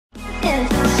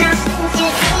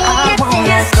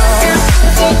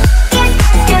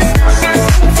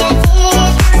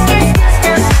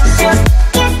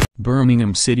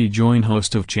Birmingham City join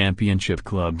host of Championship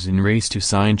clubs in race to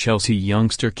sign Chelsea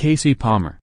youngster Kasey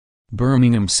Palmer.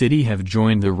 Birmingham City have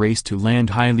joined the race to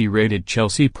land highly rated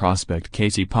Chelsea prospect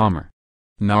Kasey Palmer.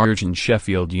 Norwich and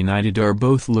Sheffield United are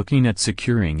both looking at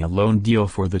securing a loan deal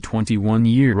for the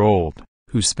 21-year-old,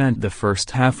 who spent the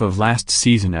first half of last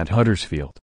season at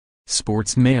Huddersfield.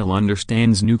 Sportsmail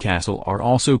understands Newcastle are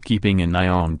also keeping an eye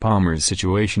on Palmer's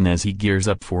situation as he gears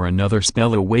up for another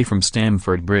spell away from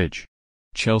Stamford Bridge.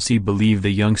 Chelsea believe the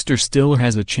youngster still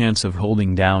has a chance of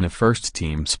holding down a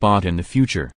first-team spot in the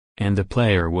future, and the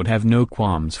player would have no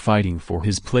qualms fighting for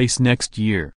his place next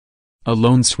year. A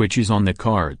loan switch is on the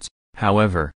cards,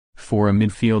 however, for a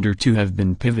midfielder to have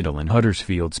been pivotal in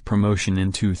Huddersfield's promotion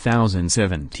in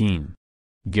 2017.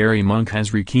 Gary Monk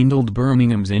has rekindled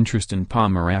Birmingham's interest in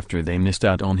Palmer after they missed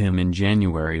out on him in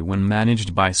January when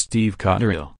managed by Steve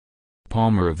Cotterill.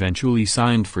 Palmer eventually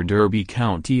signed for Derby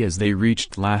County as they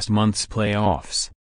reached last month's playoffs.